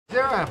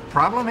there a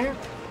problem here?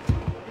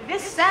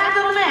 This sad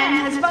little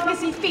man has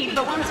fungusy feet,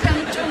 but wants to...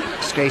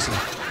 Stacey.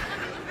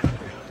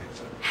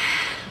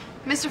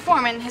 Mr.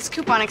 Foreman, his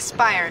coupon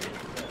expired.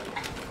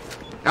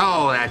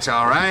 Oh, that's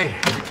all right.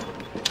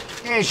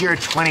 Here's your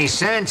 20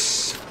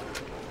 cents.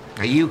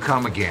 Now you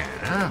come again,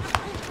 huh?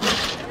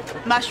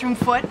 Mushroom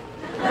foot.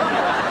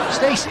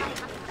 Stacey.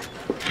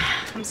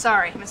 I'm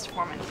sorry, Mr.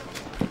 Foreman.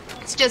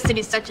 It's just that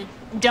he's such a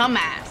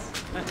dumbass.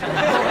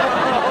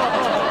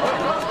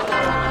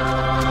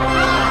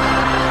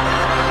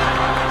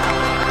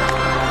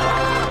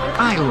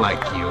 I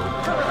like you.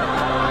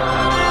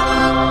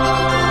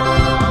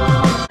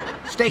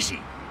 Stacey,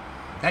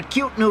 that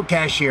cute new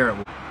cashier,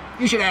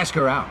 you should ask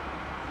her out.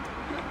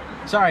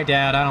 Sorry,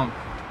 Dad, I don't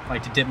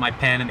like to dip my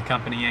pen into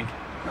company ink.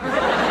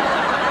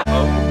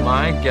 Oh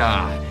my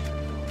God.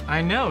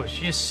 I know,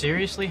 she is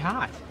seriously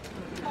hot.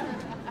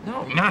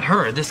 No, not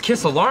her. This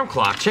Kiss alarm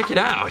clock. Check it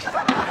out.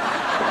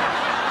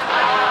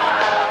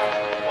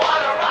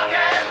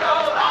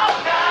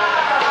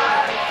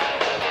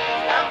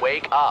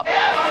 Wake up.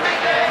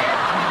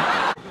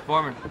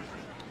 Foreman,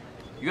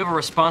 you have a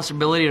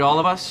responsibility to all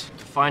of us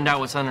to find out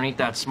what's underneath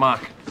that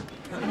smock.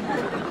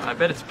 I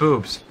bet it's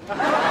boobs.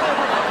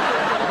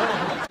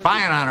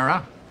 Spying on her,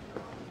 huh?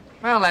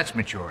 Well, that's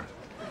mature.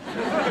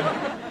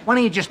 Why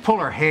don't you just pull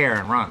her hair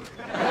and run?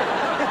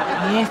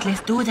 Yes,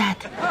 let's do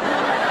that.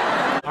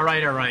 All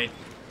right. All right,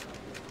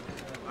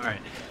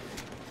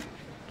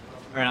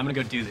 I'm gonna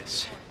go do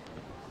this.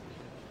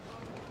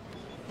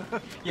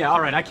 Yeah,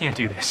 all right, I can't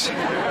do this.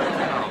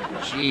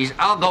 Jeez,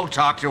 I'll go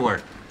talk to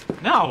her.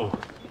 No.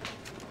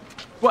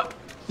 What?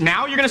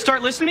 Now you're gonna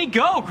start listening to me?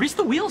 Go, grease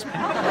the wheels,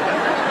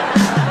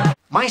 pal.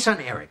 My son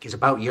Eric is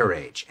about your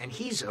age, and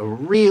he's a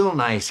real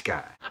nice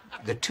guy.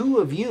 The two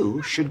of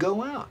you should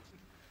go out.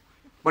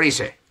 What do you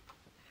say?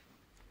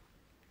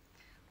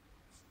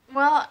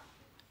 Well,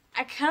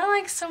 I kind of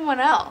like someone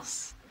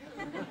else.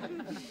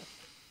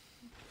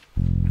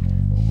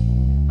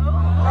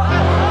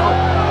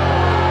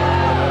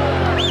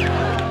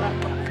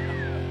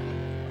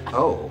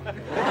 Oh.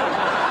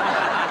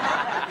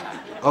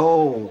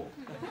 Oh.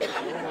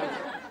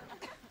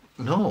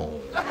 No.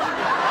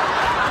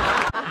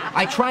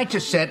 I tried to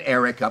set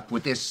Eric up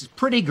with this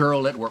pretty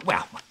girl at work.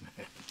 Well,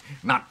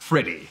 not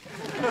pretty.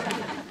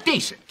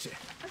 Decent.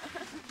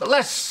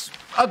 Less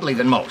ugly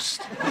than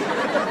most.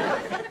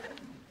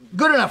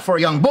 Good enough for a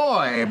young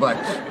boy, but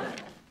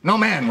no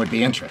man would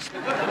be interested.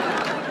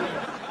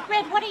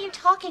 Red, what are you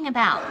talking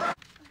about?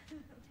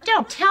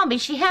 Don't tell me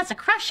she has a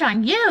crush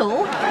on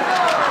you.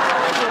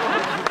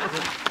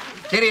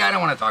 Kitty, I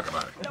don't want to talk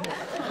about it.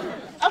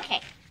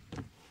 Okay.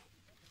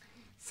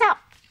 So,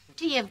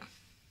 do you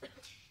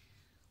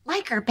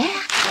like her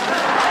back?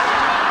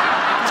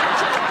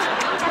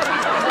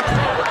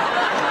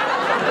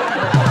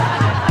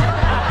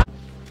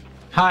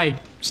 Hi,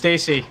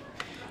 Stacey.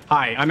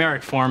 Hi, I'm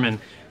Eric Foreman.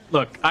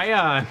 Look,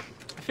 I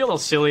feel a little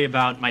silly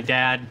about my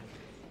dad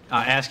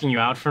asking you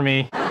out for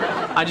me.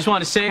 I just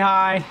wanted to say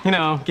hi,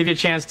 give you a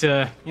chance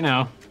to,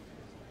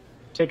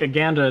 take a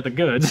gander at the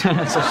goods, so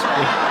to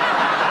speak.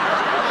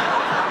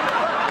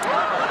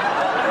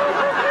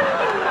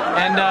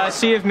 And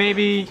see if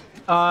maybe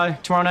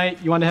tomorrow night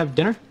you want to have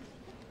dinner?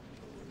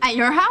 At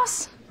your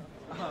house?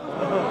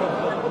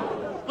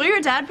 Will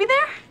your dad be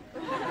there?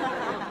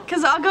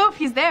 Because I'll go if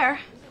he's there.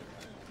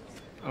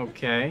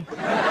 Okay.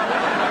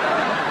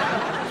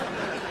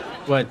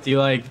 What, do you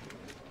like...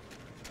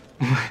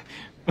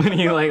 What, do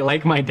you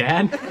like my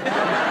dad?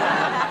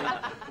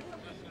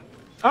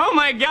 Oh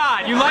my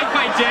God, you like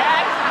my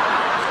dad?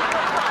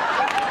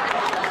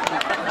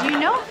 Do you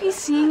know if he's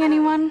seeing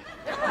anyone?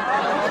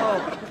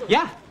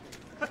 Yeah.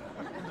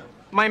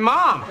 My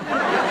mom.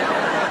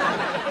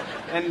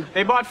 And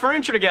they bought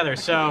furniture together,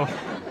 so...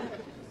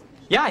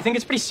 Yeah, I think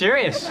it's pretty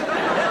serious.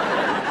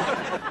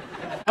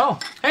 Oh,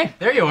 hey,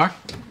 there you are.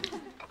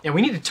 Yeah,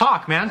 we need to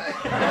talk, man.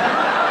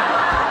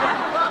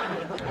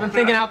 I've been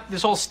thinking out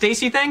this whole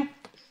Stacey thing.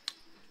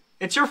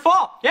 It's your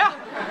fault, yeah.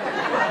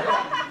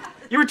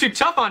 You were too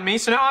tough on me,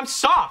 so now I'm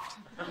soft.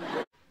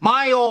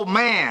 My old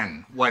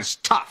man was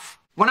tough.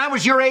 When I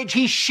was your age,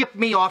 he shipped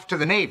me off to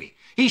the Navy.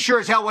 He sure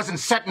as hell wasn't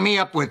setting me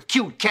up with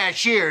cute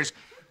cashiers,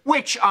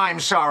 which I'm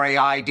sorry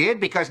I did,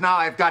 because now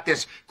I've got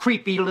this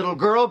creepy little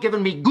girl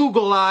giving me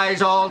Google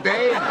eyes all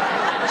day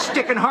and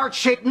sticking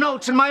heart-shaped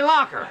notes in my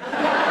locker.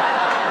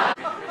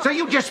 So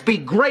you just be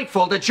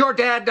grateful that your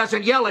dad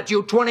doesn't yell at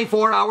you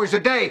 24 hours a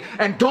day.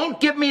 And don't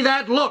give me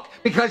that look,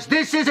 because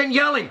this isn't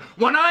yelling.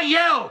 When I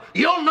yell,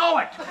 you'll know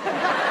it.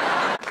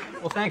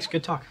 Well, thanks.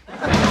 Good talk.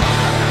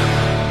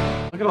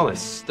 Look at all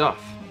this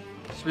stuff.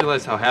 I just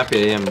realized how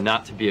happy I am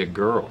not to be a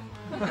girl.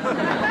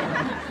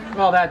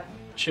 Well, that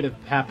should have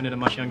happened at a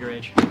much younger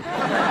age.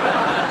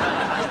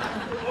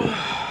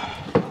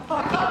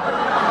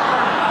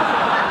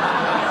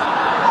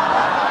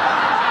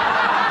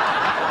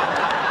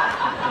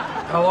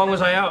 How long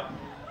was I out?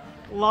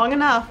 Long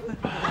enough. You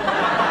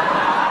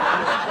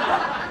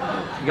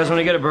guys want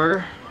to get a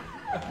burger?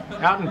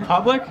 Out in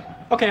public?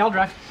 Okay, I'll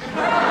drive.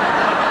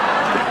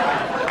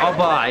 I'll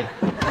buy.